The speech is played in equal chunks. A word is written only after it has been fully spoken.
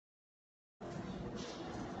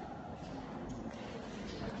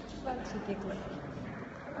psychically.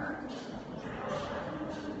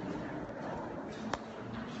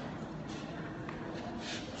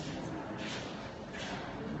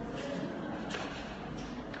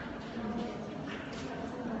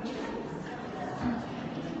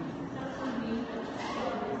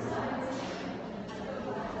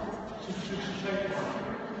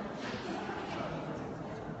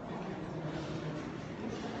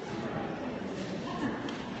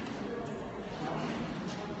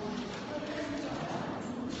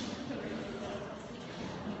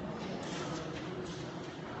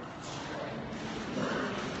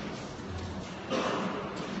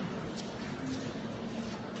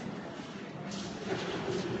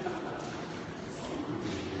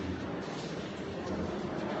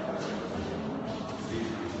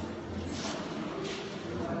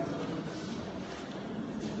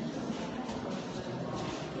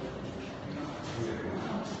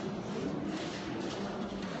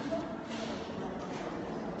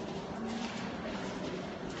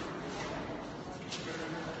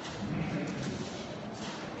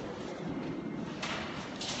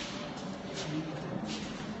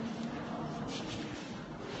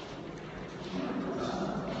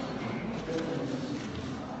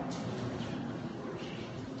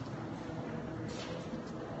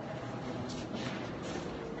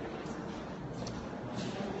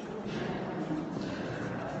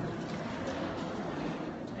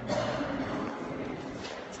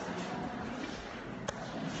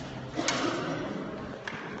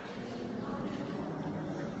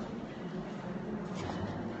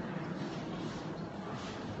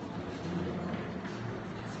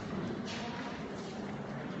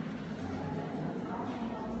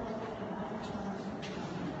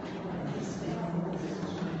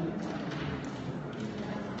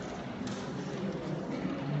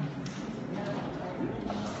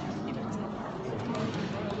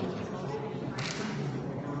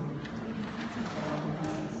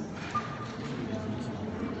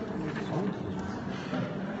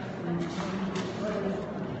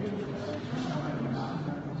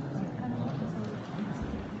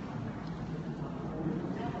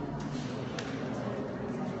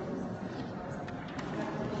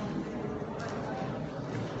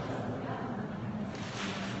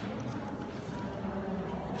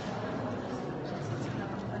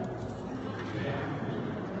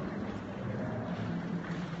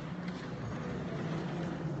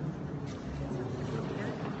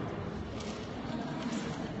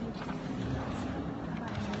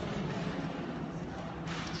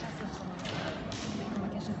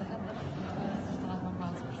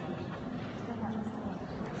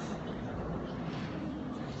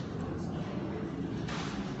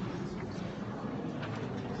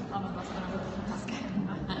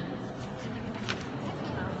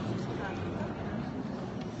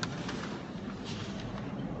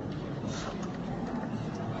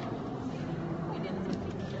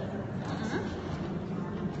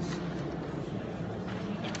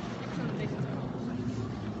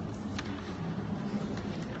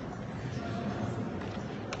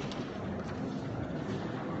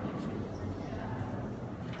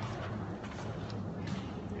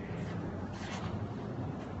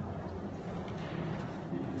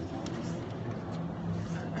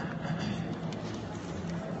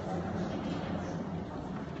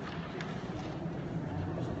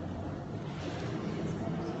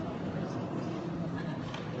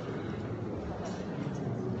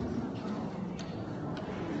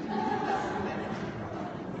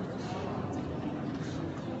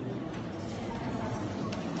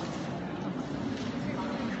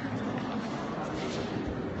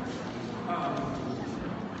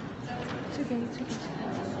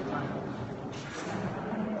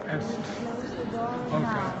 Yes. Close the door Okay.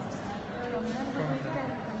 now. Remember we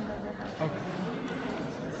can Okay.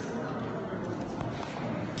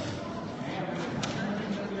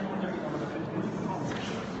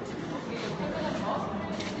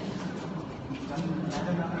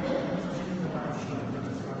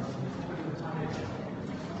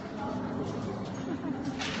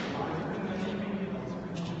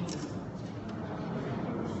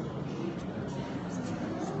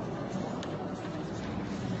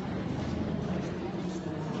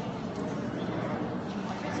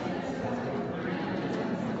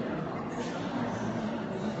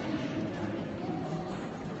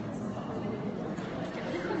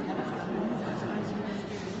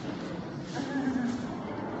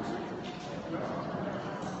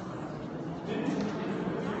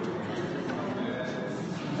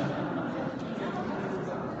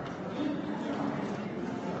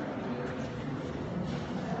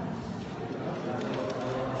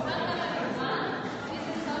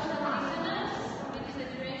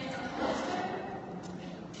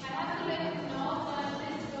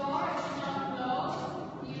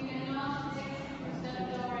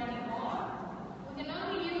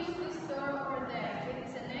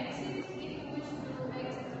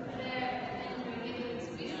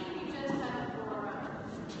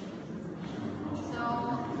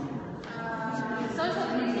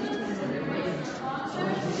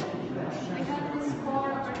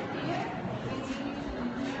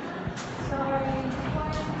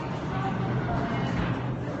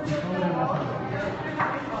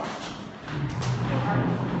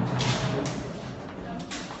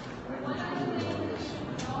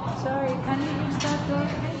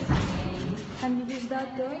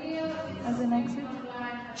 that door as an exit?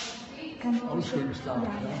 Can you Oh, schön ist da. Yeah.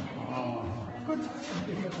 Ja. Ah, gut,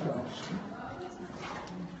 ich jetzt raus.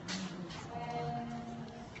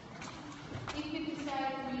 If you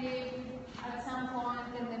decide to leave at some point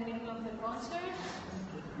in the middle of the concert,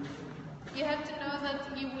 you have to know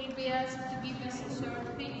that you will be asked to give us a short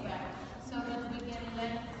feedback so that we can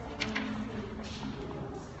learn.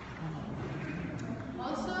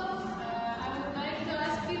 Also, I would like to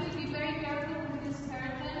ask you to be very careful with these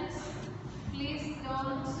curtains. Please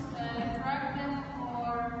don't drag them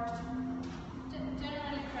or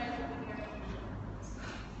generally try to be careful.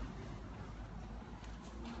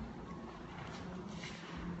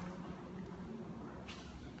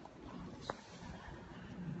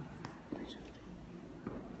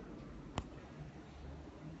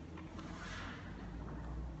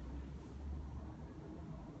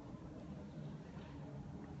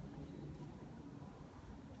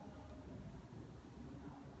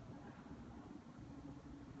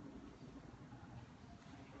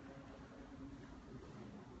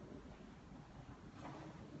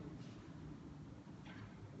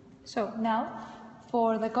 So now,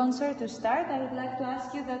 for the concert to start, I would like to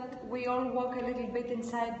ask you that we all walk a little bit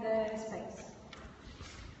inside the space.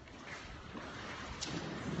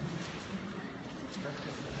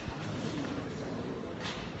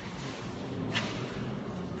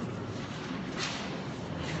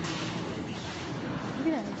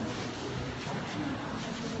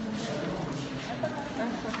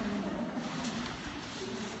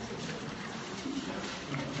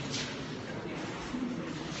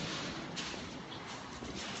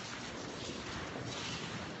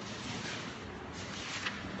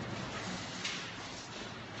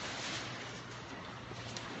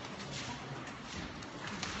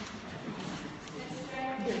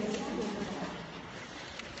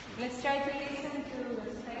 Let's try to listen to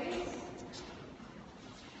the space.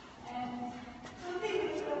 And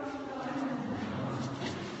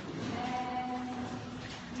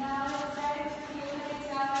now let's try to look at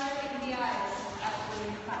each other in the eyes as we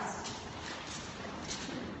pass.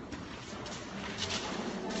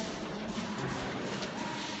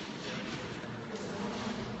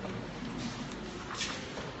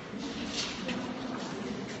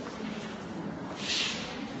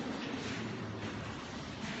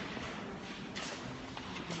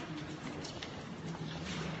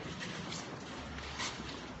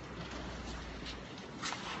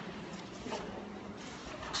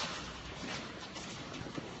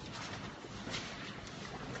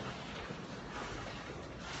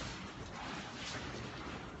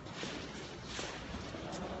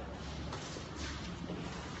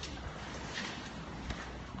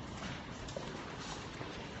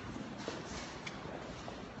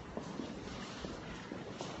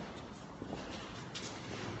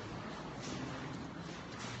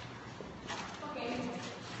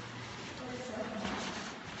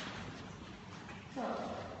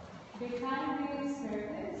 Behind these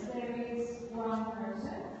curtains, there is one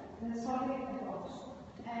person that's holding a box.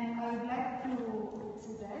 And I would like to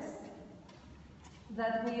suggest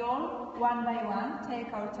that we all, one by one,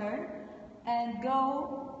 take our turn and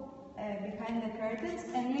go behind the curtains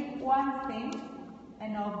and leave one thing,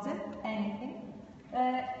 an object, anything,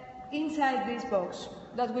 inside this box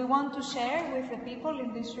that we want to share with the people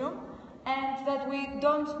in this room and that we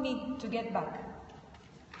don't need to get back.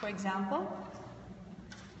 For example,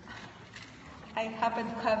 I happen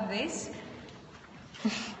to have this.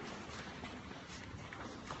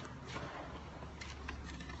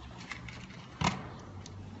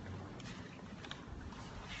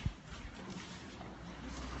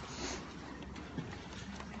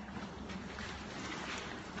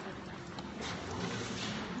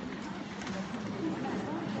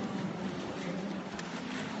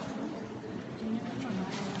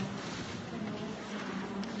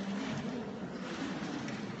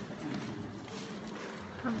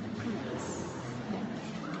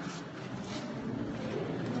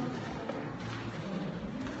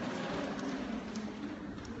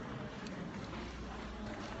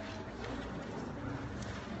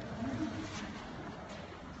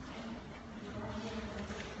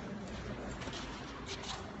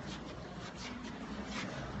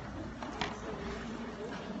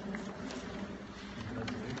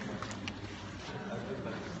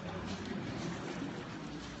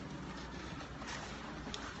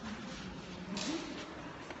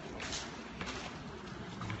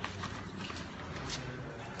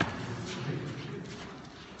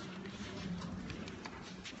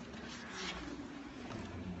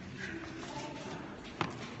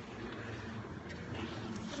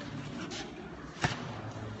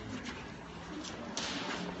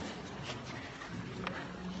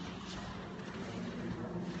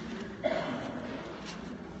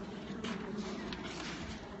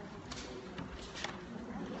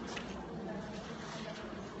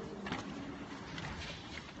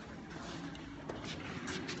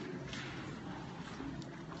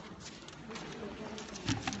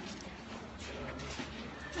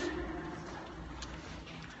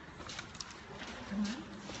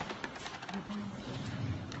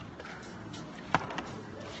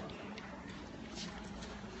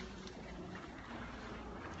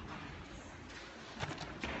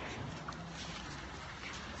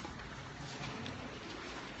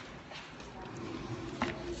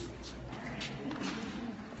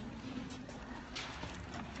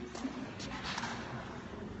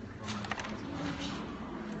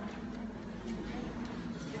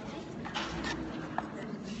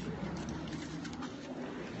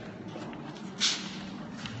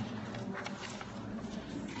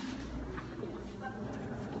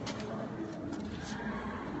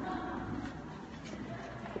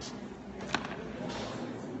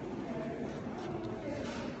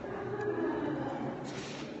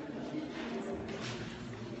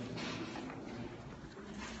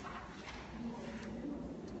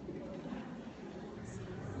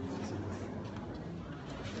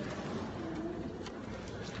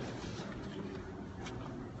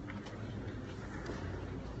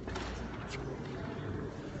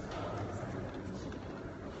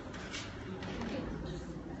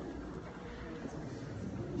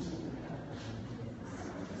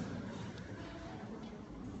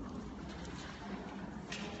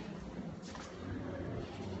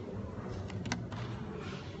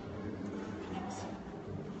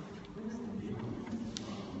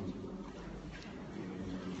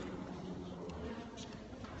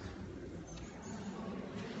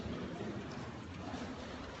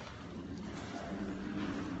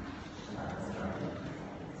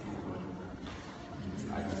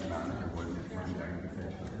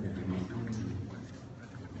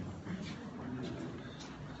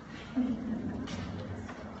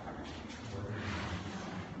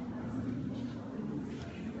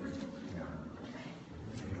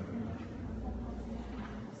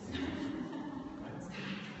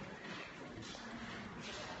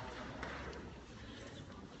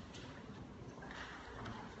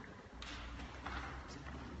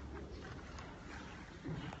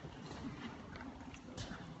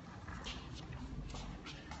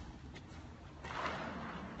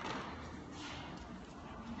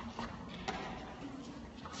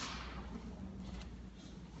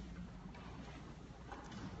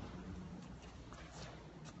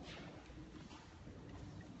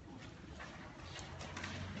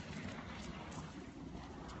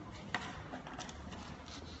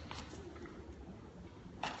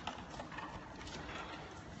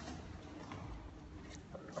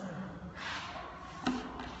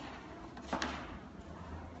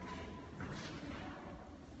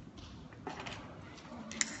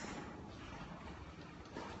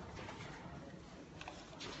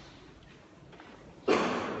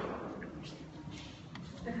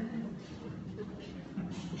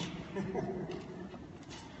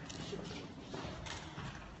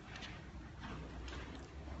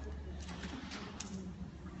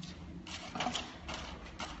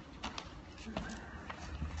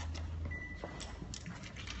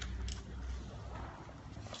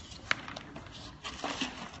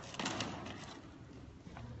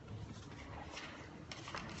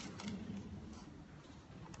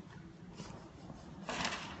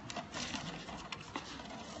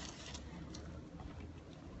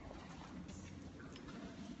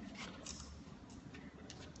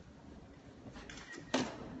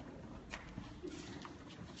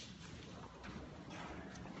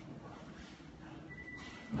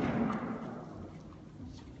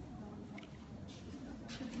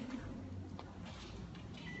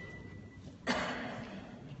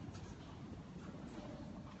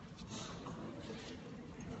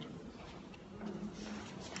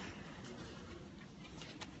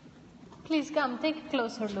 Please come, take a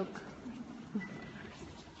closer look.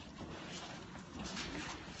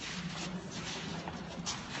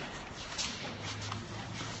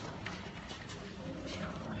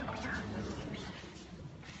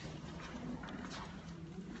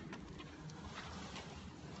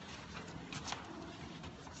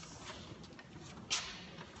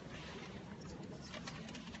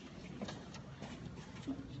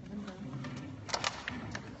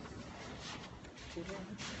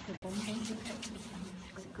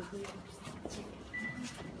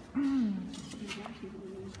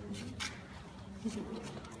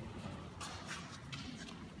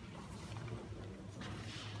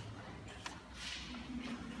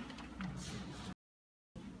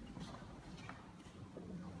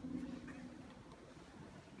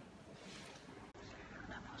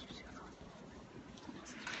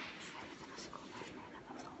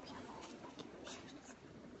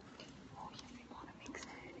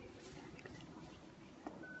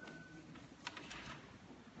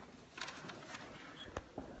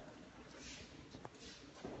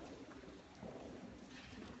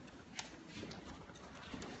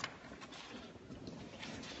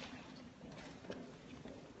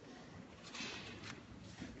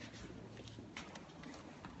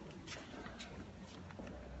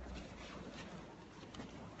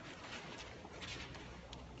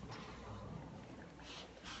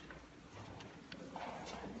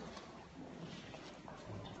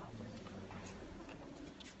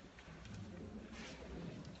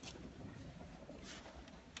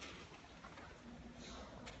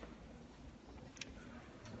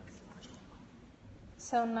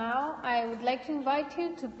 So now I would like to invite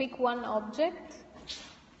you to pick one object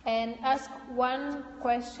and ask one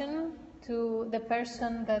question to the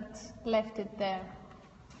person that left it there.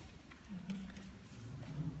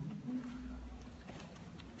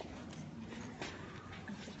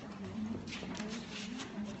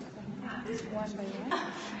 One by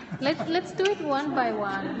one? Let's do it one by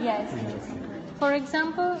one. Yes. For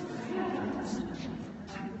example,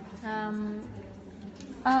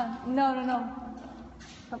 no.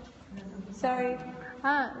 Sorry.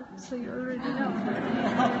 So you already know.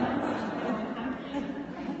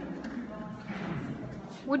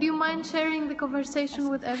 Would you mind sharing the conversation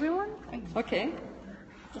with everyone? Okay.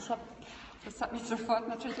 Das hat mich sofort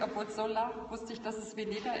natürlich, obwohl es so lag, wusste ich, dass es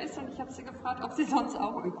Veleda ist und ich habe sie gefragt, ob sie sonst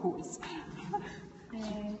auch Öko ist.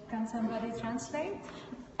 Can somebody translate?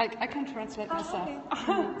 I can translate myself.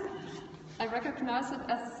 Okay. I recognized it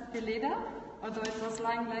as Veleda, although it was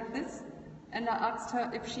lying like this, and I asked her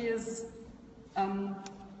if she is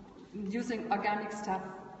using organic stuff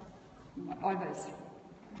always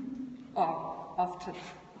or often.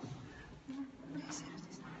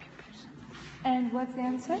 And what's the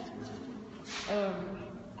answer?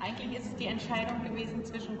 Eigentlich ist es die Entscheidung gewesen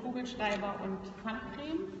zwischen Kugelschreiber und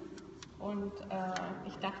Handcreme. Und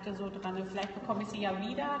ich dachte so dran, vielleicht bekomme ich sie ja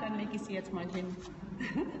wieder, dann lege ich sie jetzt mal hin.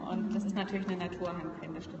 Und das ist natürlich eine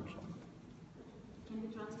Naturhandcreme, das stimmt schon.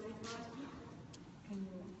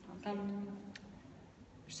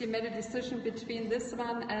 She made a decision between this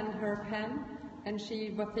one and her pen, and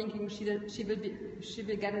she was thinking she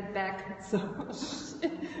will get it back, so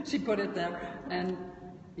she put it there. And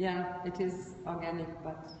yeah, it is organic,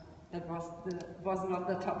 but that was not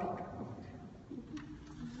the topic.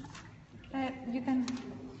 You can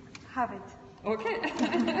have it. Okay.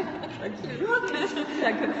 Thank you.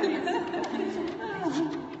 Danke, please.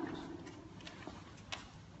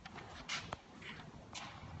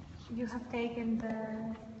 You have taken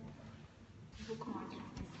the bookmark.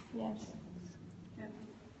 Yes. Yeah.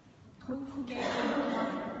 Who gave the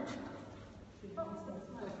bookmark?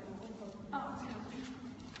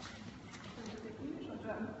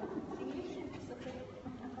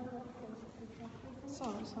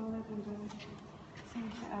 So let me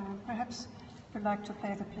think. Perhaps you like to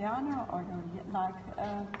play the piano, or you like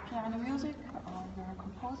piano music, or you're a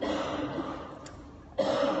composer.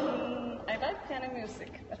 I like piano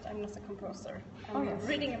music, but I'm not a composer. I'm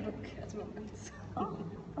reading a book at the moment. Oh,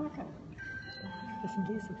 okay. Das ist ein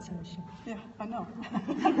Lesezeichen. Yeah, I know.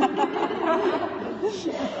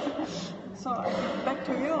 So, back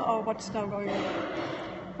to you, or what's now going on?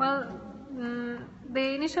 Well,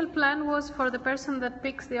 the initial plan was for the person that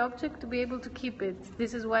picks the object to be able to keep it.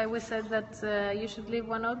 This is why we said that you should leave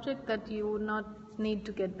one object that you would not need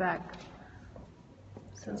to get back.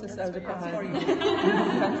 So Das ist also behalten. Thank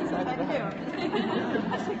you.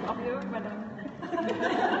 I think of you when I'm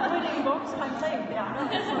reading books, I'm playing piano.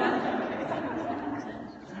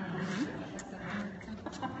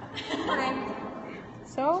 Okay.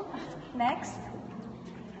 So, next.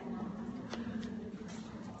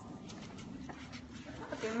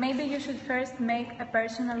 Okay, maybe you should first make a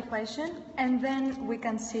personal question, and then we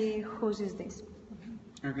can see whose is this.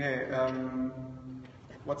 Okay,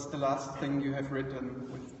 what's the last thing you have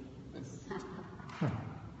written with this?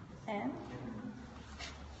 And?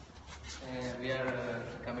 We are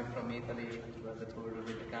coming from Italy, the tour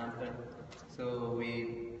with the camper, so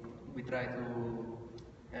we try to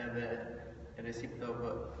have a receipt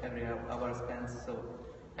of every hour spent. So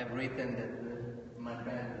I've written that my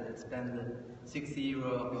friend spent €60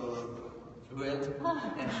 of fuel,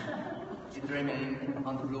 and it remained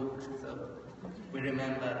on the book. So we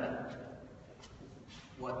remember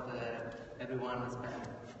what everyone spent.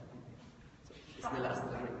 So it's the last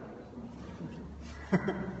story.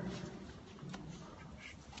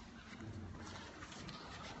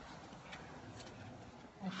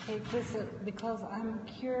 I take this because I'm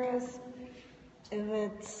curious if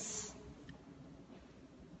it's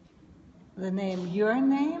the name your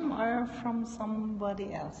name or from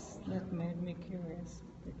somebody else. That made me curious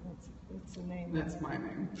because it's a name. That's my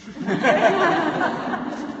name.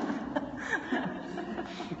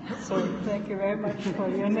 So thank you very much for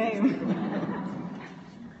your name.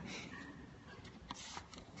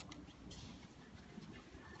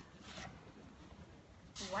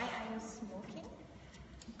 Why are you smoking?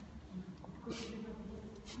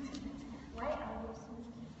 Why are you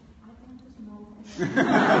smoking? I want to smoke.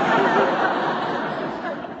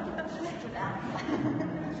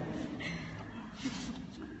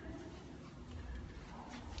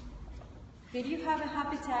 Did you have a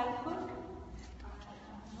happy childhood?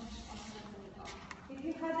 Did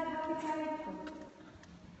you have a happy childhood?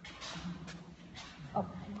 Ob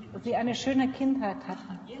Sie eine schöne Kindheit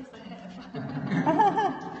hatten. Yes, I have.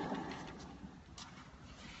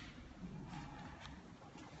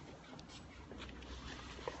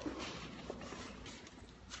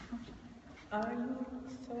 Are you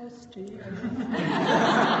thirsty?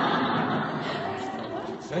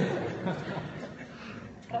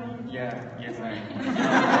 Yes, I am.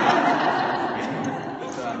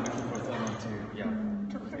 So I'm looking for someone to, yeah.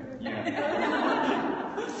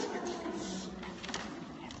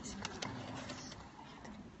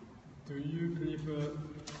 Do you prefer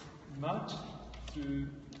match to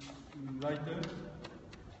lighter?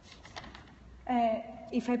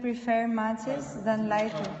 If I prefer matches than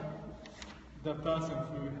lighter. The person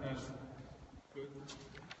who has put.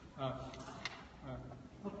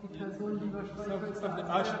 Something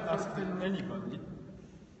I should ask anybody.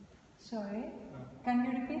 Sorry? Can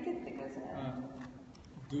you repeat it? Because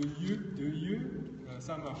Do you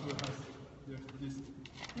someone who has this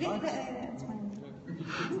match? that's fine.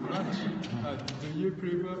 Match. Do you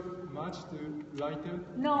prefer match to lighter?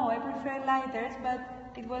 No, I prefer lighters, but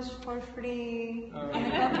it was for free in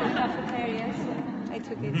a couple of cafeterias, so I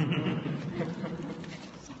took it.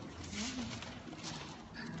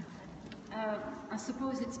 I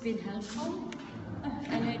suppose it's been helpful,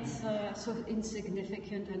 and it's so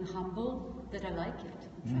insignificant and humble that I like it.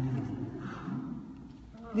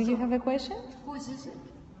 Did you have a question? Whose is it?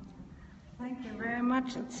 Thank you very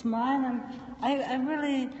much. It's mine, and I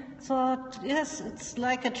really thought, yes, it's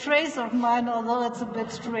like a trace of mine, although it's a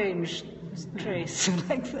bit strange. Trace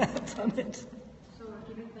like that on it. So I'll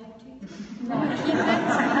give it back to you? No,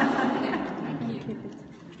 keep it. Keep it.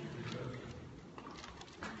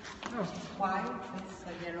 Why? It's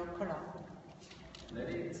a yellow color.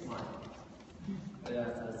 Lady, it's mine. As a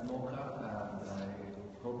smoker, and I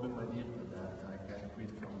hope in my deed that I can quit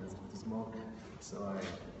from the smoke, so I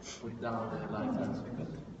put down the lighter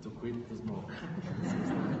to quit the smoke.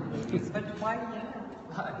 But why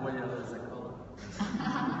yellow? Well, yellow is a color.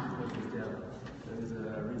 Because it's yellow. There is a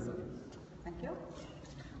reason. Thank you.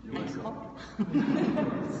 You're welcome.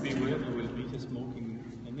 Beware, you will be the smoking,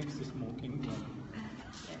 the next smoking.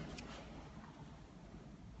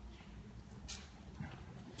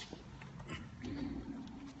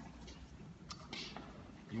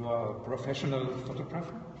 You are a professional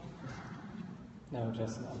photographer? No,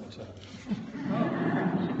 just an amateur.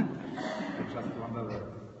 I just wonder that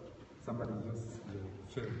somebody uses the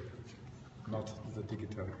film, not the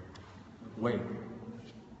digital way.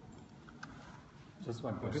 Just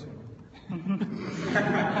one question.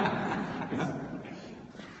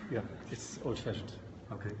 Yeah, it's old-fashioned.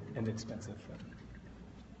 Okay. And expensive.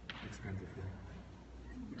 Expensive,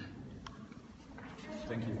 yeah.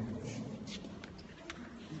 Thank you.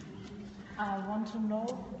 I want to know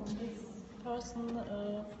from this person,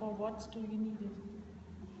 for what do you need it?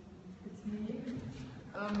 It's me.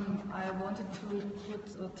 I wanted to put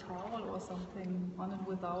a towel or something on it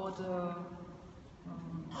without a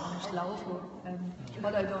Schlaufe,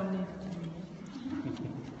 but I don't need it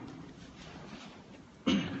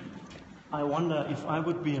anymore. I I wonder if I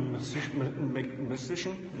would be a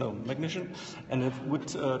magnician, and it would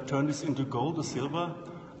turn this into gold or silver,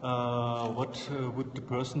 what would the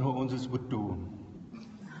person who owns this would do?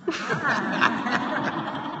 It's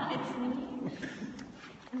me.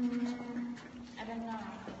 I don't know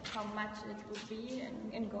how much it would be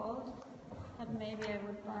in gold, but maybe I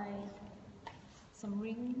would buy some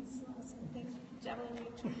rings or something, jewelry.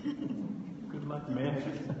 Good luck, man.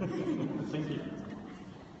 Thank you.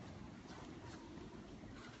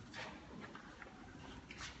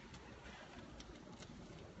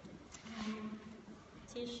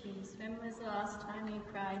 Tissues. When was the last time you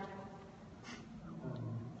cried?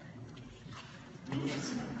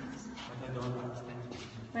 Yes. But I don't understand.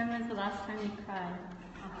 When was the last time you cried?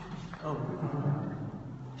 Oh,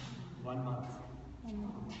 1 month.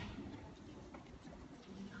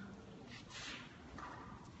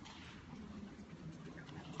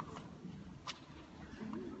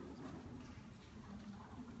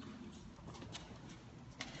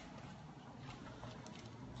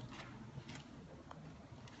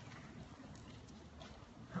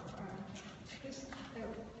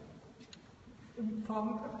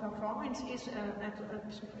 Performance is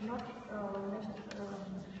not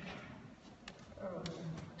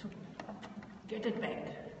to get it back.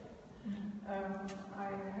 I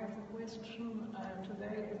have a question.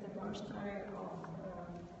 Today is the birthday of a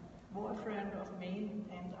boyfriend of mine,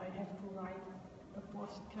 and I have to write a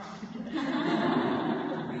postcard.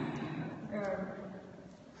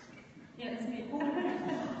 Yeah, it's me.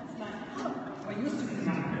 It's mine. I used to be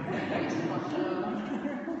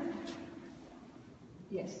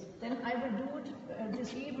Yes, then I will do it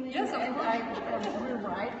this evening, Yes, of and course. I will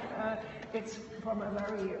write. It's from a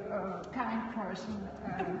very kind person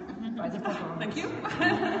by the performance. Thank you.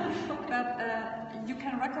 But you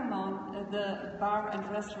can recommend the bar and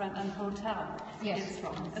restaurant and hotel. Yes. It's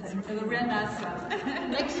from. It's a real nice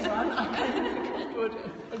one. Next one, I can do it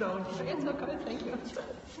alone. It's okay, thank you.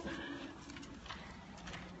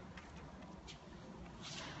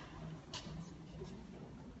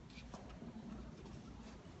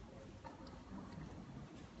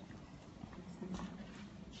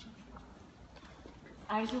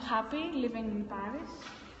 Are you happy living in Paris?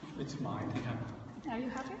 It's mine, yeah. Are you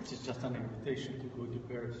happy? It's just an invitation to go to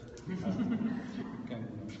Paris. You can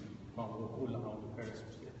follow all around Paris.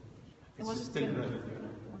 It's still valid.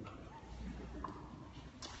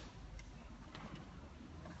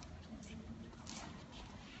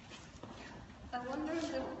 I wonder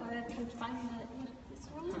if I can find this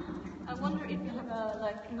one. I wonder if you have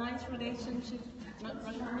a nice relationship, not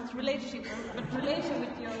relationship, but relation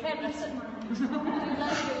with your hairdresser. Do you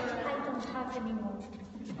like your? I don't have anymore.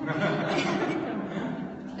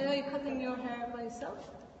 Are you cutting your hair by yourself?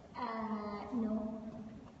 No.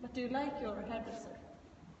 But do you like your hairdresser?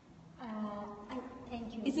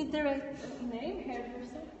 Thank you. Is it the right name,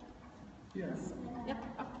 hairdresser? Yes. Yep.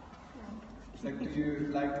 Like, do you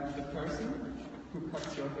like the person who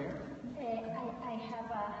cuts your hair? I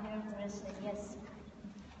have a hairdresser, yes.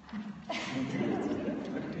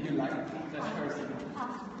 But do you like that person?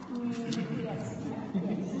 Yes, yes.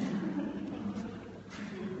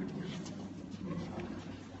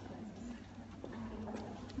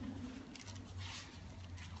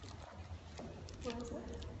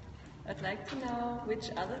 I'd like to know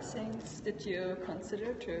which other things did you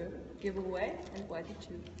consider to give away, and why did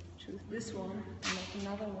you choose this one and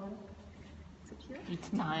not another one? Is it here?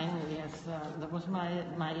 It's mine, yes. That was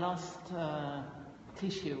my last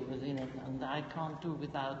tissue within it, and I can't do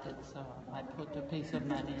without it, so I put a piece of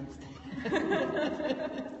money instead.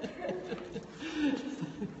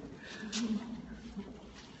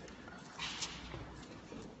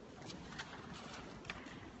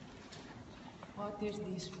 What is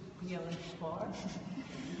this really for?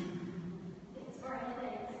 It's for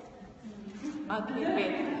headaches. Ugly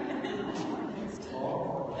bit.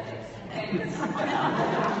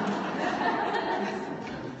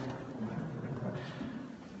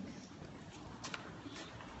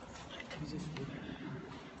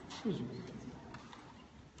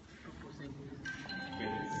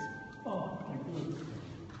 Oh,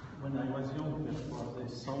 when I was young, there was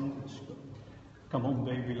a song which, "Come on,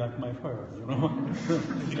 baby, light my fire," you know?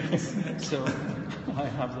 So I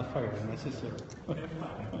have the fire necessary.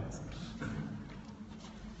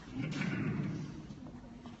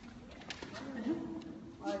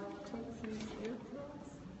 I took these earplugs,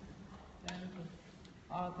 and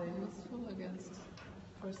are they useful against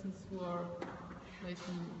persons who are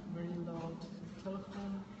making very loud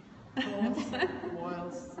telephone calls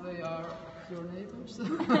whilst they are your neighbors?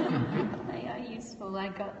 They are useful. I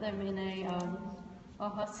got them in a a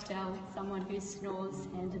hostel, someone who snores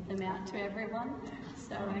handed them out to everyone.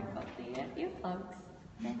 So I got the earplugs.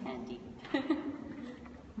 They're handy.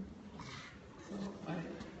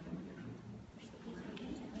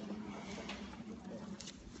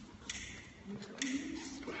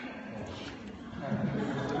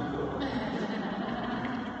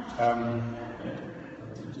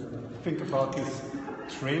 Think about this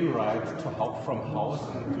train ride to from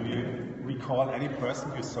Hausen. Do you recall any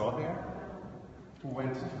person you saw there who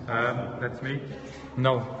went to Hausen? That's me?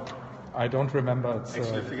 No, I don't remember. It's,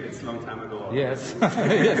 Actually, I think it's a long time ago. Yes,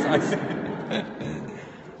 yes, I see.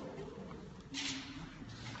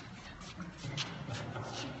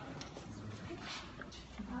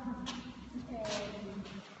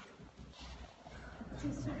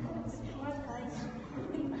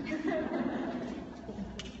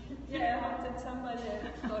 Yeah, I hope that somebody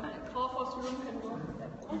got Crawford's room can go with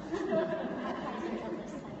that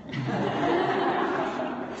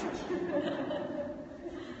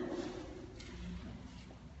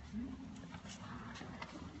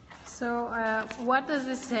So, what does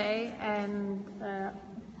it say, and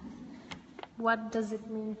what does it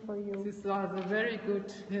mean for you? These are the very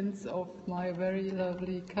good hints of my very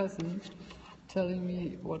lovely cousin telling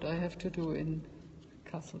me what I have to do in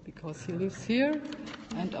Kassel, because he lives here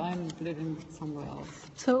and I'm living somewhere else.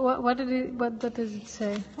 So, what does it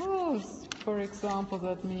say? Oh, for example,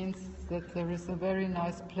 that means that there is a very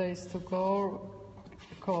nice place to go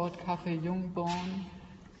called Café Jungborn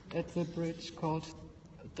at the bridge called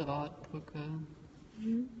Drahtbrücke.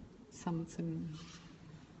 Something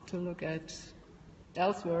to look at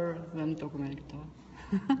elsewhere than Documenta.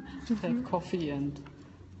 To have coffee and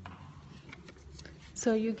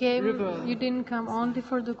So you didn't come only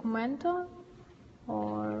for Documenta,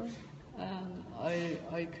 or?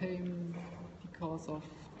 I came because of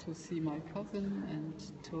to see my cousin and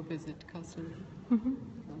to visit Kassel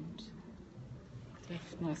and have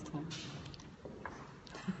a nice time.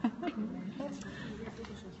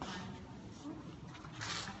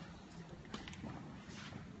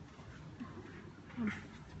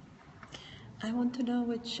 I want to know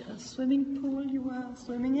which swimming pool you were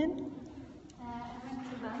swimming in. I went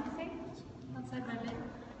to Wannsee, outside Berlin.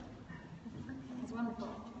 It's wonderful.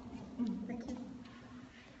 Thank you.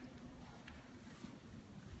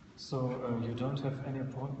 So you don't have any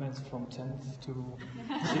appointments from 10th to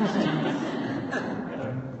 16th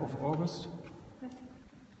of August?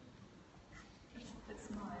 It's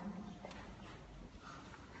mine.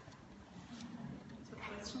 So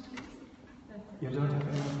question, please. You don't have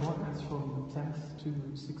any appointments from 10th to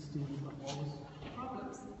 16th of August?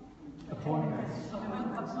 Problems? Appointments.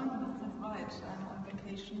 Appointments, that's right. I'm on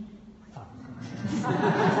vacation.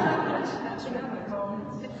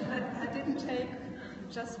 I didn't take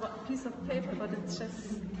just one piece of paper, but it's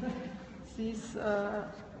just these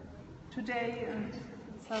today and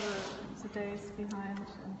several the days behind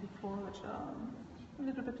and before, which are a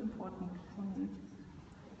little bit important for me.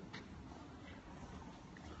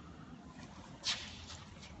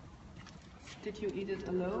 Did you eat it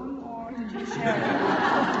alone or did you share it?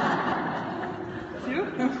 You?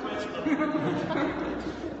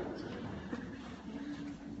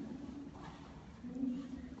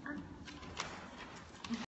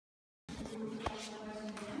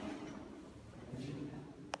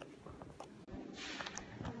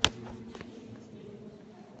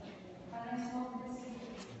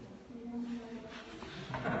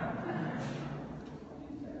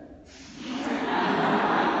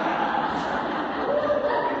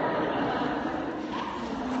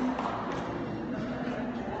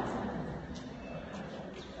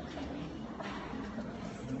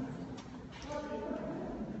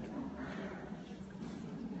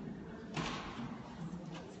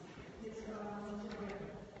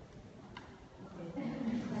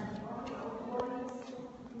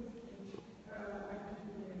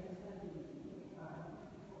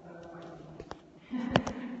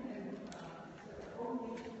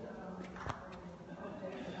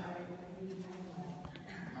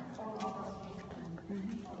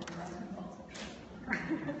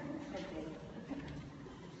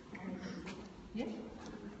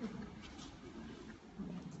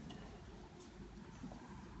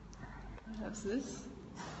 Perhaps this.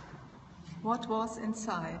 What was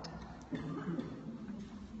inside? It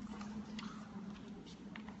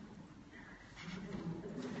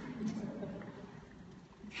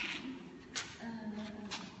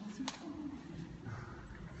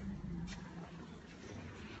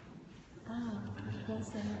was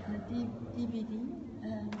a DVD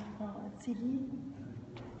or a CD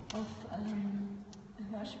of a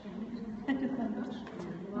Hörspiel.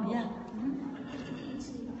 Wow. Yeah.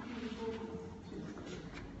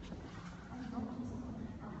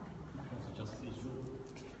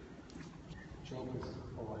 focus.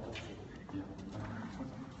 Oh, I don't see. Yeah.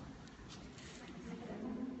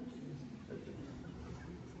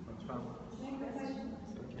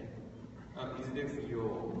 Okay. Is this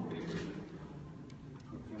your favorite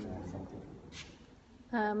perfume or something?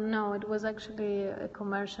 No, it was actually a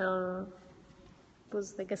commercial, it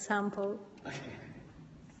was like a sample. Okay.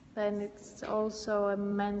 And it's also a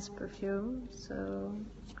men's perfume, so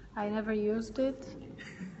I never used it.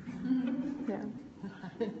 Yeah.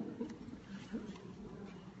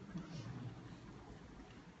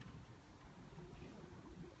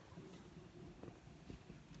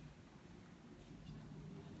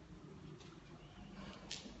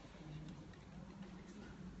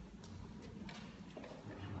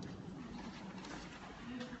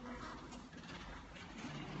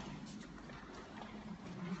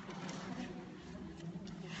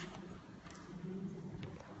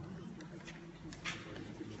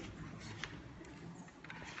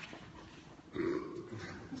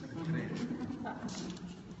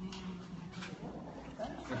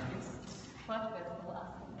 What was the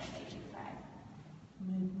last thing that made you cry?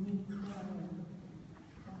 Made me cry.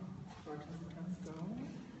 Participants go.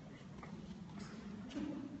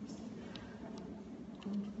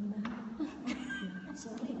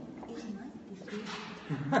 Sorry, it's not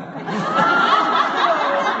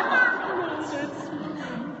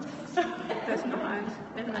There's no eyes.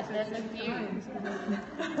 There's a few.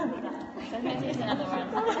 Then maybe it's another one.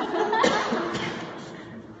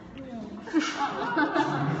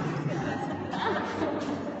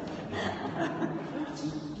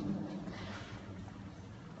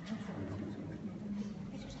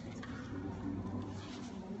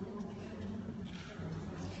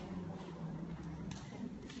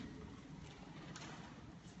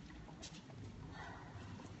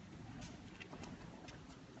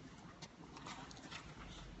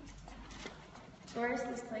 Where is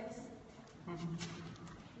this place? Where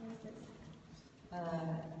is this?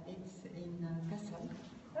 It's in Kassel.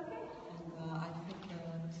 Okay. And I think it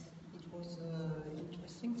was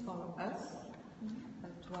interesting for us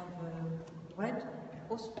to have a red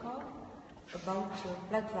postcard about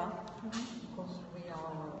Plaza, because we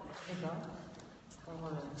are together for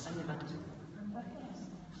an event.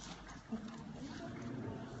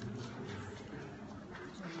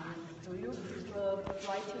 Do you prefer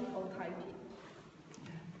writing or typing?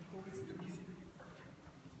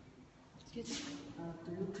 Excuse me?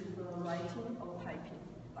 Do you prefer writing or typing?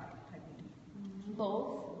 Both,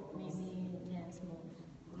 maybe, yes, both.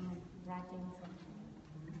 Writing something.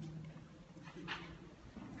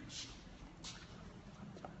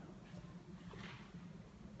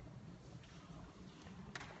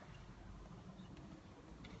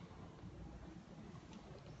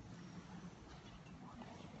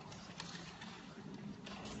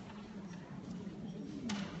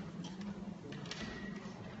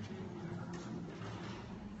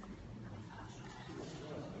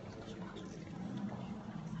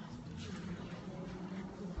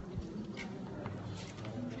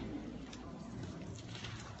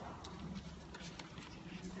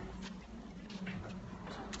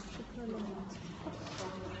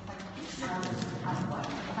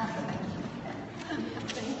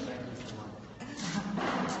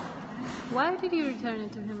 Why did you return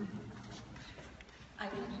it to him? I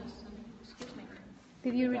just, excuse me.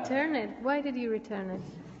 Did you return it? Why did you return it?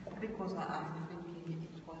 Because I think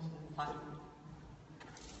it was fun.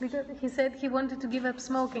 Because he said he wanted to give up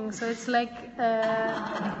smoking, so it's like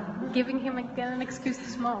giving him again an excuse to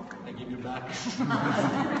smoke. I give you back.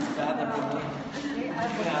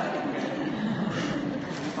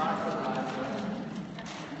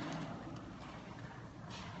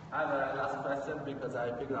 I have a last question because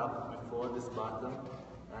I figured out before this button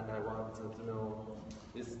and I want to know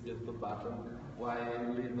this beautiful button. Why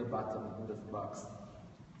leave the button in this box?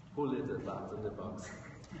 Who leaves the button in the box?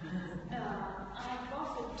 I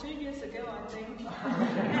bought it 2 years ago, I think.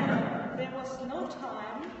 There was no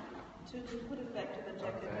time to put it back to the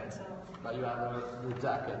jacket. Okay. So. But you have the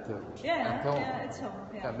jacket too. Yeah, at home. yeah, it's home.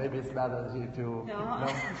 Yeah. Maybe it's better if you. No.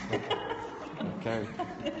 Okay.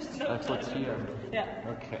 That's what's here. Yeah.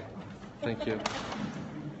 Okay. Thank you.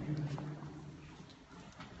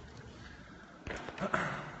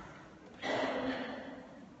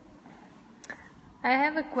 I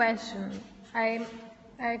have a question. I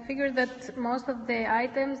figured that most of the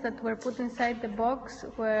items that were put inside the box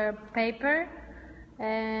were paper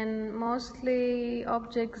and mostly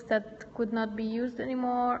objects that could not be used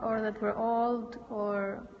anymore or that were old,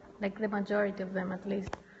 or like the majority of them at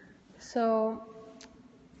least. So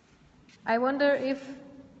I wonder if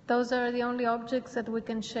those are the only objects that we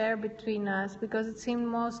can share between us, because it seemed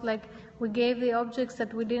most like we gave the objects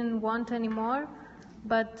that we didn't want anymore,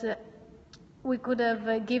 but we could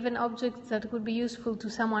have given objects that could be useful to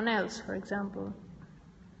someone else, for example.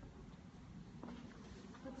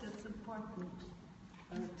 But it's important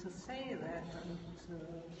to say that and to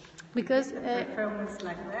because performance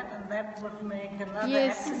like that, and that would make another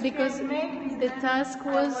yes, atmosphere. because Maybe the then task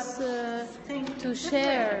I was would think to different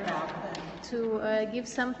share, about that. to give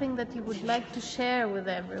something that you would like to share with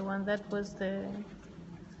everyone. That was the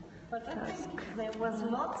But I task. think there was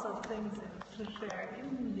lots of things to share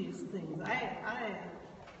in these things. I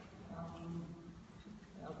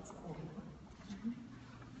felt so.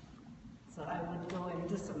 So I would go in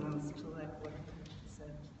dissonance to that what you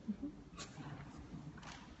said.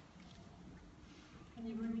 Can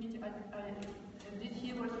you repeat? I did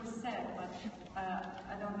hear what you said, but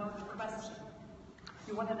I don't know the question.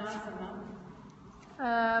 You want an answer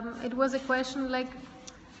now? It was a question like,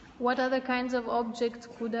 what other kinds of objects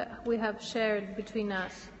could we have shared between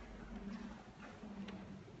us?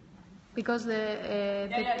 Because Yeah.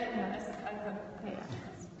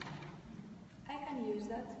 I can use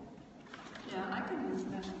that. Yeah, I can use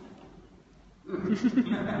that.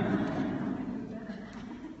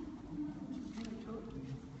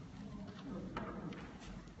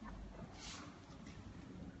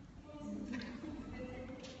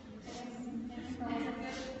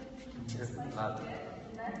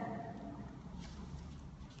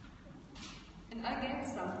 And I get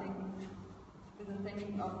something with the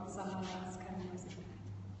thinking of someone else can use it.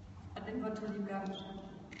 I didn't want to leave garbage.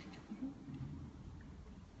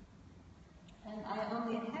 And I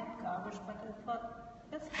only had garbage, but I thought,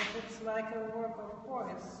 yes, but it's like a work of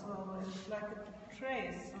voice, so it's like a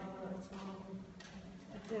trace. So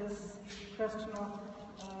it is a question of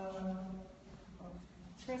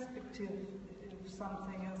perspective, if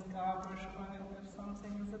something is garbage or if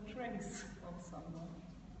something is a trace of someone.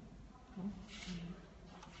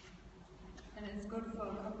 And it's good for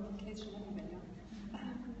communication anyway.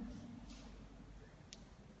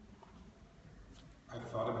 I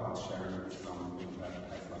thought about sharing something that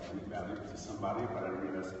has like any value to somebody, but I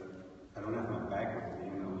realized I don't have my bag with me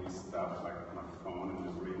and all these stuff like my phone and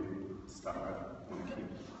the ring stuff I want to keep.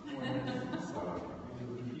 So,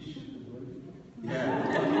 yeah,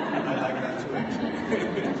 I like that too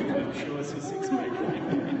actually. I'm sure it's a six-pack.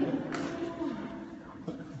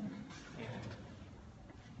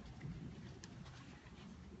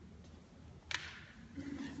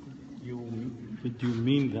 But you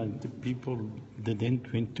mean that the people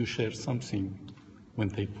didn't want to share something when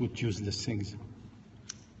they put useless things?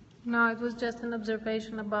 No, it was just an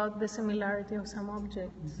observation about the similarity of some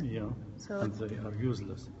objects. Yeah, So and they are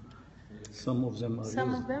useless. Some of them are some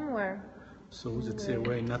useless. of them were. So it's a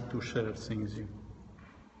way not to share things.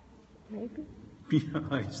 Maybe. Yeah,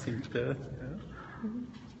 I think that.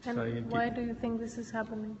 Yeah. And I why do you think this is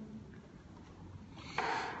happening?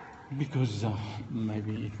 Because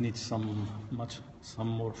maybe it needs some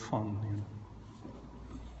more fun.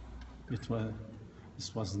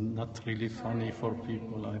 This was not really funny for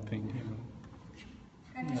people, I think.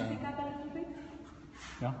 Can you speak up a little bit?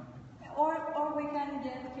 Yeah. Or we can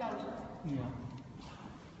get closer. Yeah.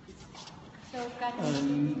 So can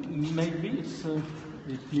you Maybe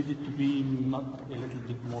it needed to be not a little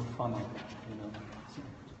bit more funny.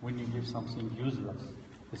 When you give something useless,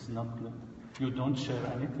 it's not. You don't share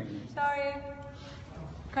anything. Sorry.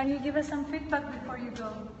 Can you give us some feedback before you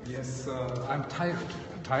go? Yes, I'm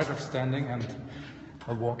tired of standing and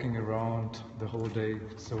walking around the whole day,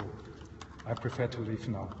 so I prefer to leave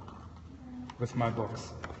now with my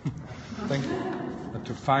box. Thank you. And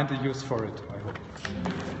to find a use for it, I hope.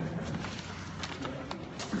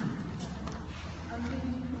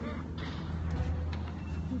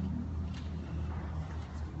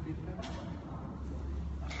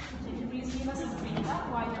 Could you please give us some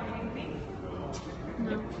feedback while you're leaving?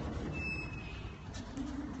 No.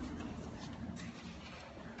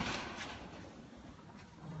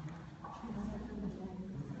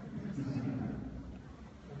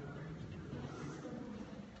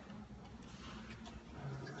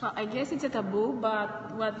 Well, I guess it's a taboo,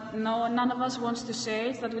 but what none of us wants to say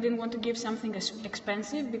is that we didn't want to give something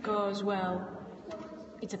expensive because, well,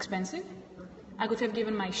 it's expensive. I could have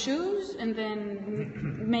given my shoes, and then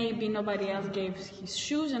maybe nobody else gave his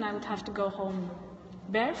shoes, and I would have to go home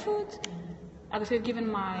barefoot. I could have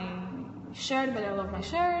given my shirt, but I love my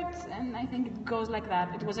shirt, and I think it goes like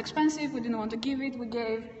that. It was expensive, we didn't want to give it, we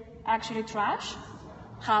gave actually trash,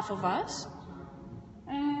 half of us,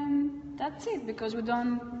 and that's it, because we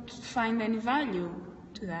don't find any value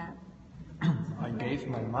to that. I gave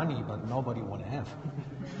my money, but nobody would have.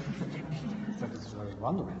 That is very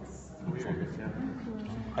wonderful.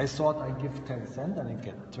 I thought I give 10 cents and I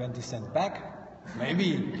get 20 cents back.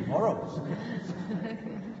 Maybe tomorrow.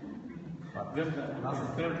 But the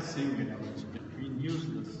third thing, you know, is between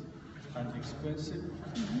useless and expensive,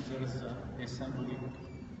 there is a symbolic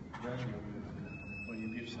value. When you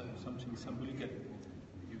give something symbolic,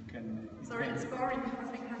 you can... Sorry, it's boring because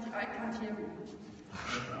I can't hear you. I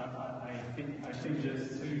think there's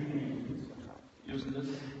three things: useless,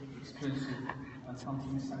 expensive, and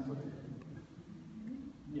something symbolic.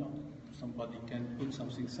 Yeah, somebody can put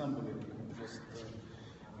something symbolic. Just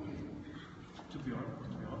to be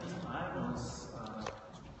honest,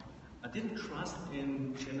 I didn't trust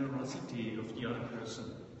in generosity of the other person.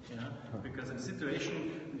 Yeah, because in a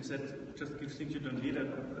situation you said just give things you don't need,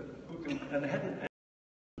 and I hadn't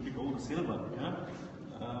the gold or silver. Yeah.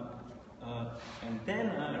 And then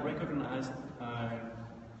I recognized, I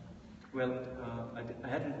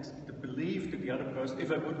hadn't the belief that the other person,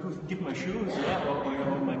 if I would give my shoes,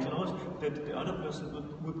 or my clothes, that the other person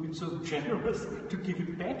would be so generous to give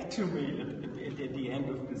it back to me at the end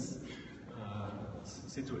of this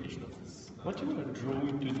situation. Of this. What you are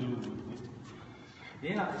drawing to do with it?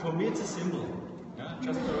 Yeah, for me it's a symbol. Yeah,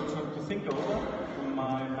 just to think over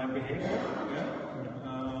my behavior. Yeah.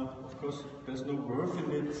 Of course, there's no worth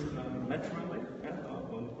in it naturally,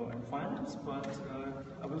 or in finance, but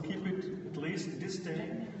I will keep it at least this day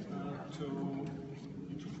to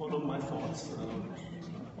follow my thoughts.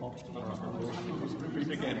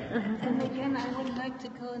 Repeat again. And again, I would like to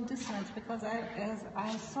go in dissonance because as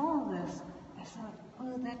I saw this, I thought,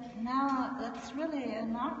 oh, that's really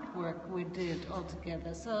an artwork we did all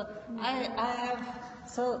together. So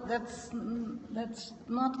that's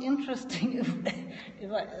not interesting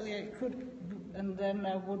if I could, and then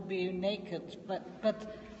I would be naked. But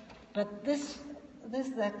this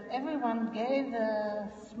that everyone gave a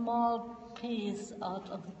small piece out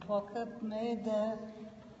of the pocket made.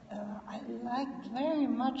 I liked very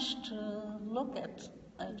much to look at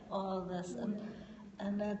all this,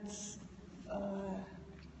 and it's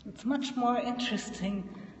much more interesting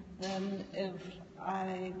than if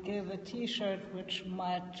I give a T-shirt which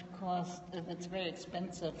might cost, if it's very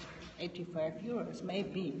expensive, 85 euros,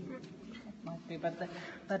 maybe. It might be,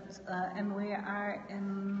 and we are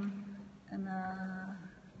in a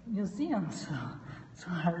museum,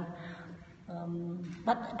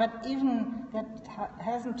 but even that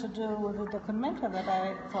hasn't to do with the documentary that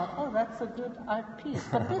I thought, oh, that's a good art piece.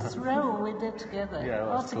 But this row we did together,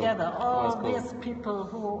 all together, all these people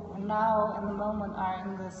who now in the moment are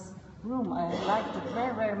in this room. I liked it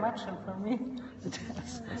very, very much, and for me it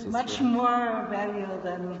has much more value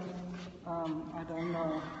than, I don't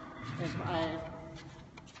know, if I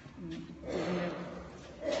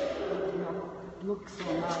look so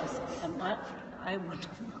nice, and I would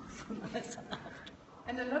look so nice after.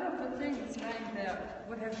 And a lot of the things lying there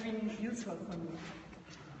would have been useful for me.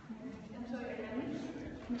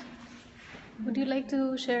 Would you like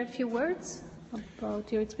to share a few words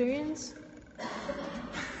about your experience?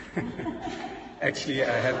 Actually,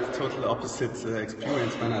 I had the total opposite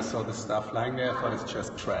experience when I saw the stuff lying there. I thought it's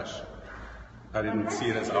just trash. I didn't see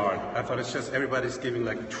it as art. I thought it's just everybody's giving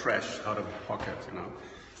like trash out of a pocket, you know.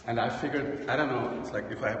 And I figured, I don't know, it's like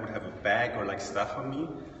if I would have a bag or like stuff on me,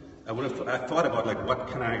 I thought about like what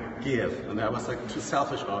can I give, and I was like too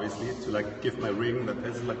selfish obviously to like give my ring, but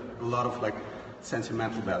there's like a lot of like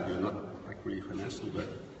sentimental value, not like really financial, but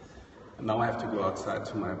now I have to go outside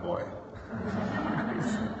to my boy.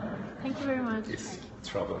 Thank you very much. He's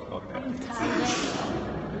troubled about that.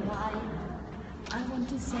 Why? I want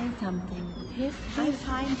to say something. Yes, I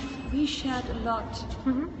find we shared a lot,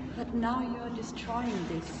 but now you're destroying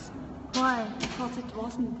this. Why? Because it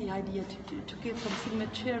wasn't the idea to give something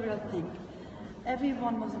material thing.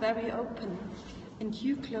 Everyone was very open, and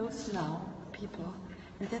you close now, people,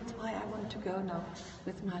 and that's why I want to go now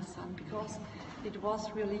with my son, because it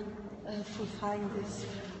was really fulfilling this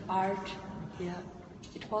art here.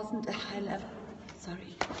 It wasn't a high level.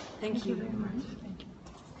 Sorry. Thank you very much. Thank you.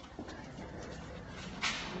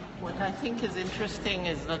 What I think is interesting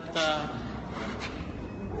is that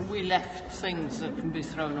we left things that can be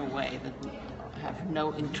thrown away, that have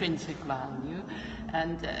no intrinsic value,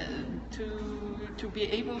 and to be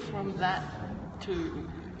able from that to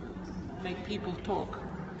make people talk.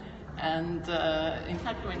 And in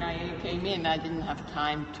fact, when I came in, I didn't have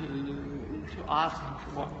time to ask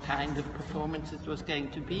what kind of performance it was going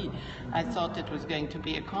to be. I thought it was going to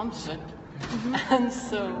be a concert. And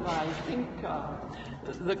so I think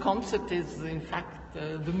the concert is, in fact,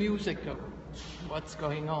 the music of what's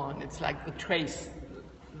going on. It's like the trace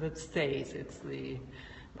that stays. It's the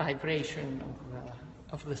vibration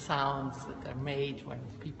of the sounds that are made when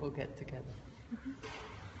people get together.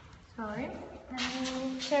 Sorry. Can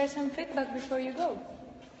you share some feedback before you go?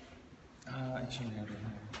 Actually, I don't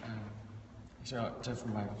know. Just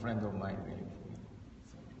my friend of mine.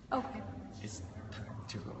 Okay. It's time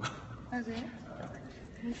to go. Okay.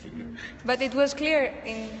 But it was clear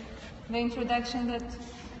in the introduction that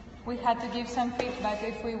we had to give some feedback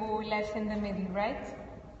if we were left in the middle, right?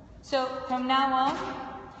 So from now on,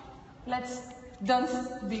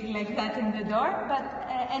 don't be like that in the door, but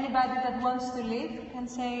anybody that wants to leave can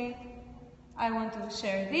say, I want to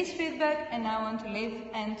share this feedback and I want to leave,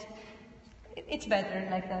 and it's better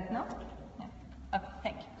like that, no? Yeah. Okay,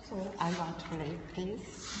 thank you. So I want to leave,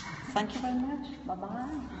 please. Thank you very much.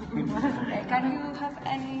 Bye-bye. Can you have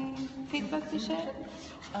any feedback to share?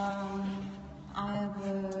 I have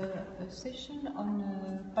a session on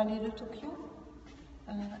Palais de Tokyo,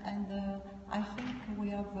 and I think we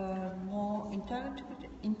have more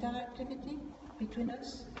interactivity between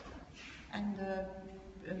us, and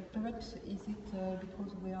perhaps is it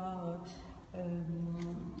because we are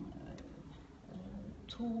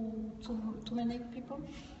too many people?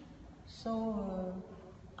 So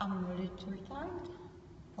I'm a little tired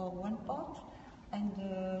for one part, and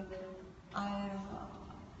I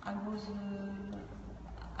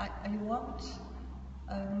want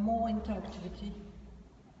more interactivity,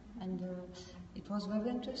 and it was very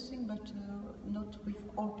interesting, but not with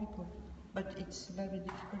all people. But it's very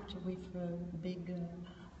difficult with a big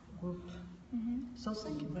group. Mm-hmm. So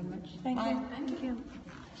thank you very much. Thank Bye. you. Thank you.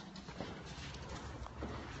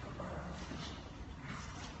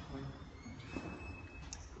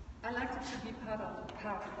 I like to be part of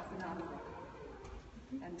an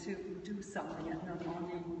artwork and to do something and not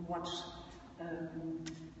only watch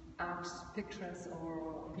art pictures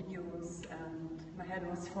or videos, and my head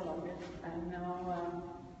was full of it. And now,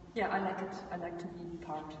 yeah, I like it. I like to be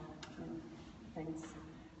part of things.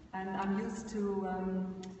 And I'm used to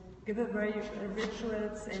give away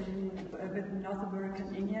rituals with North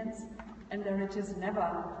American Indians, and there it is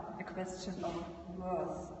never a question of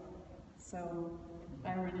worth. So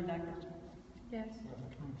I really like it. Yes.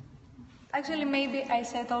 Actually, maybe I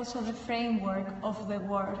said also the framework of the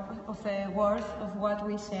worth of what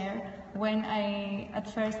we share. When at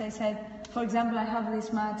first I said, for example, I have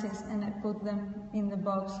these matches and I put them in the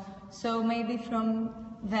box. So maybe from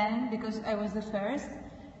then, because I was the first,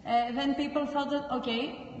 then people thought that,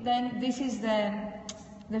 okay, then this is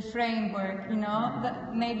the framework, you know,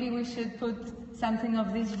 that maybe we should put something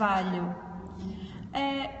of this value.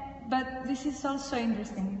 But this is also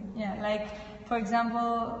interesting, yeah, like, for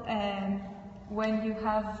example, when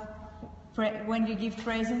you give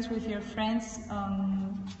presents with your friends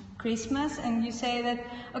on Christmas, and you say that,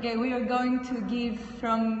 okay, we are going to give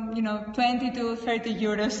from, 20 to 30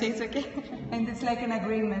 euros, it's okay, and it's like an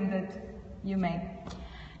agreement that you make.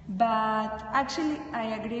 But actually,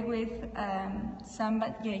 I agree with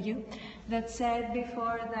somebody, you, that said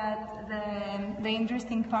before that the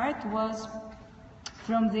interesting part was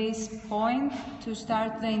from this point to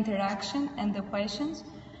start the interaction and the questions.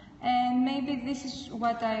 And maybe this is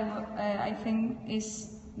what I think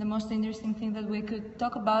is the most interesting thing that we could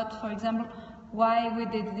talk about. For example, why we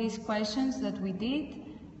did these questions that we did,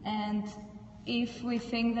 and if we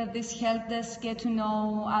think that this helped us get to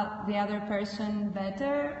know the other person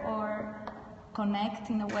better or connect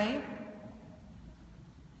in a way.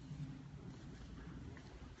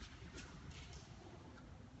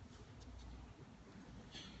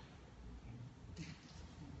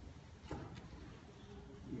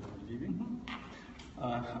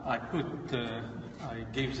 I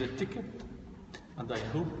gave the ticket, and I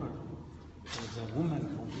hope the woman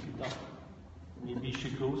who picked it up, maybe she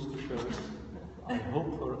goes to Paris. I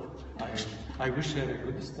hope for, I wish her a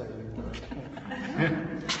good stay.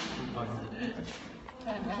 Bye.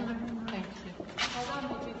 Thank you. Hold on,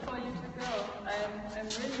 before you go, I'm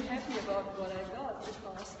really happy about what I got,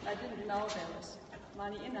 because I didn't know there was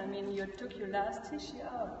money in. I mean, you took your last tissue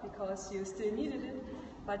out because you still needed it,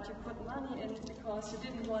 but you put money in because you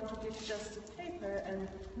didn't want to give just the paper, and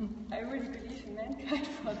I really believe in mankind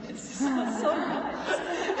for this. So nice.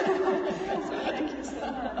 So thank you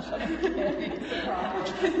so much.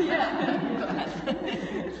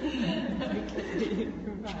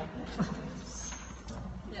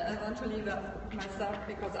 Yeah, I want to leave out myself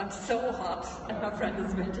because I'm so hot and my friend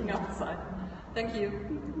is waiting outside. Thank you.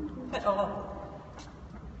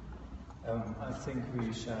 I think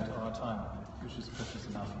we shared our time, which is precious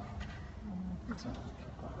enough.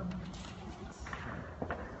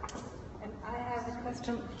 And I have a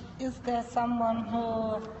question. Is there someone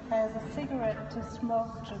who has a cigarette to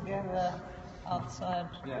smoke together outside?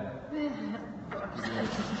 Yeah. Yes,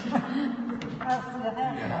 you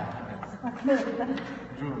have. Would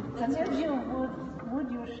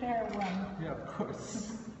you share one? Yeah, of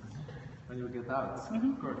course. When you get out,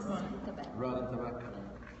 of course. Rolling tobacco.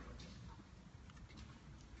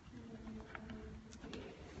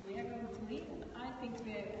 We are going to leave. I think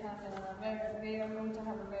we are going to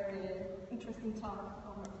have a very interesting talk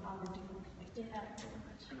over our different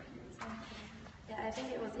things. Yeah, I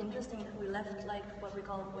think it was interesting that we left like what we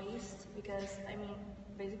call waste, because I mean,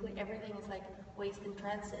 basically everything is like waste in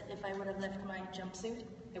transit. If I would have left my jumpsuit,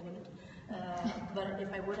 I wouldn't. But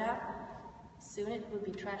if I would have, soon it would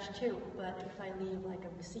be trash too. But if I leave like a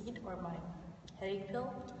receipt or my headache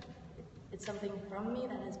pill, it's something from me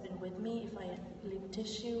that has been with me. If I leave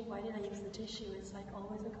tissue, why did I use the tissue? It's like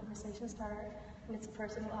always a conversation starter, and it's a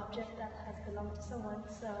personal object that has belonged to someone.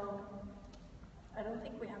 So I don't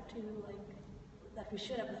think we have to that we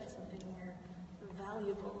should have left something more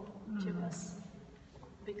valuable to us,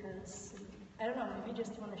 because I don't know, maybe you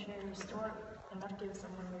just want to share your story and not give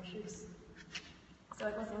someone your shoes. So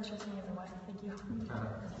it was interesting as a wife. Thank you.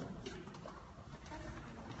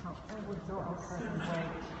 I would go outside and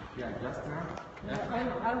wait. Yeah, just now.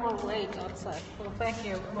 Yeah, I will wait outside. Well, thank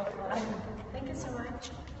you. Thank you so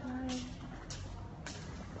much. Bye.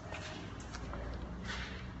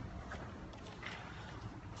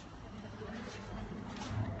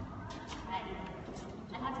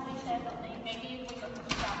 I have to share something. Maybe if we got to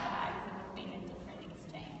keep our bags, it would have been a different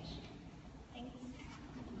exchange. Thanks.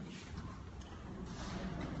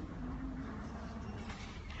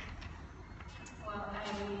 Well,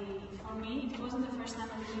 for me, it wasn't the first time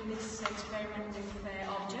I did this experiment with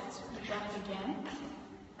objects. We've done it again.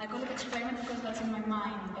 I call it experiment because that's in my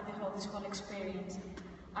mind, but this whole experience.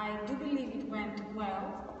 I do believe it went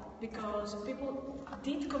well, because people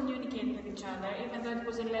did communicate with each other, even though it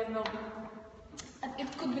was a level,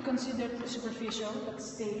 it could be considered superficial, but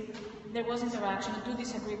still, there was interaction. I do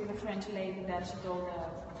disagree with the French lady that she told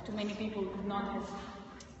too many people could not have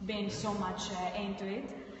been so much into it.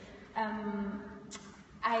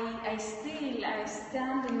 I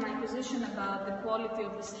stand in my position about the quality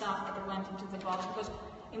of the stuff that went into the box, because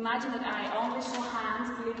imagine that I only saw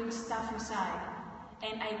hands leaving stuff inside,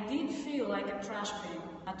 and I did feel like a trash bin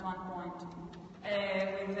at one point,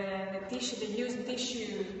 with the tissue, the used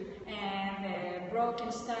tissue, and the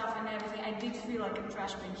broken stuff and everything. I did feel like a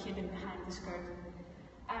trash bin hidden behind the skirt.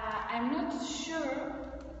 I'm not sure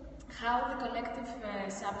how the collective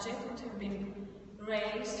subject would have been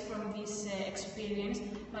raised from this experience,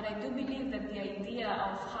 but I do believe that the idea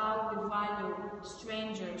of how we value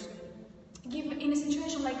strangers, in a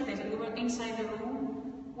situation like this, we were inside the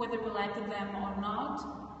room, whether we liked them or not,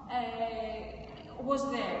 was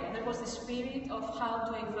there. There was the spirit of how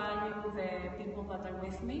do I value the people that are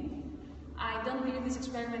with me. I don't believe this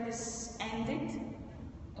experiment is ended.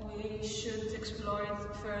 We should explore it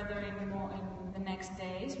further in the next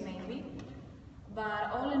days, maybe.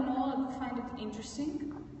 But all in all, I do find it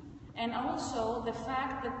interesting. And also, the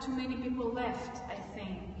fact that too many people left, I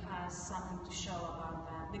think, has something to show about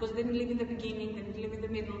that. Because they didn't live in the beginning, they didn't live in the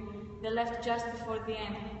middle, they left just before the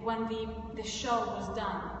end, when the show was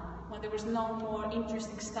done, when there was no more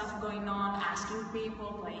interesting stuff going on, asking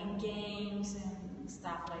people, playing games, and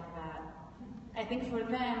stuff like that. I think for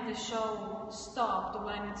them, the show stopped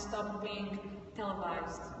when it stopped being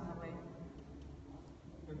televised, in a way.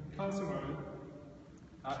 Personally,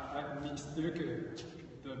 I mistake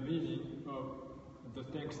the meaning of the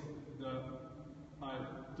things that I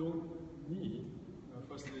don't need.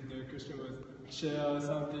 Firstly, the question was, share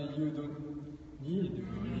something you don't need.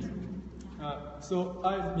 So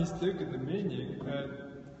I mistake the meaning, and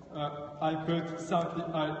I put something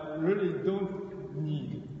I really don't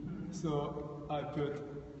need. So I put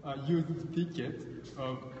a used ticket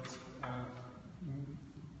of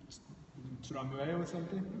tramway or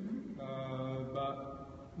something. But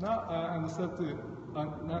now I understood.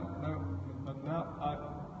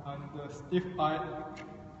 If I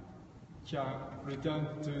can return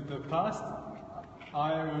to the past,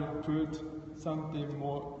 I will put something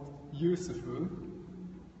more useful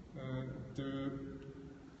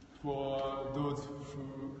for those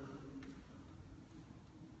who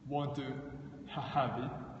want to have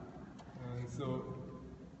it. And so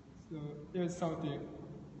it's something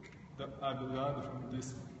that I've learned from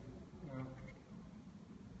this,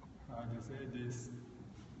 how to say, this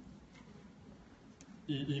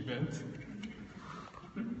event.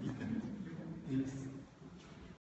 This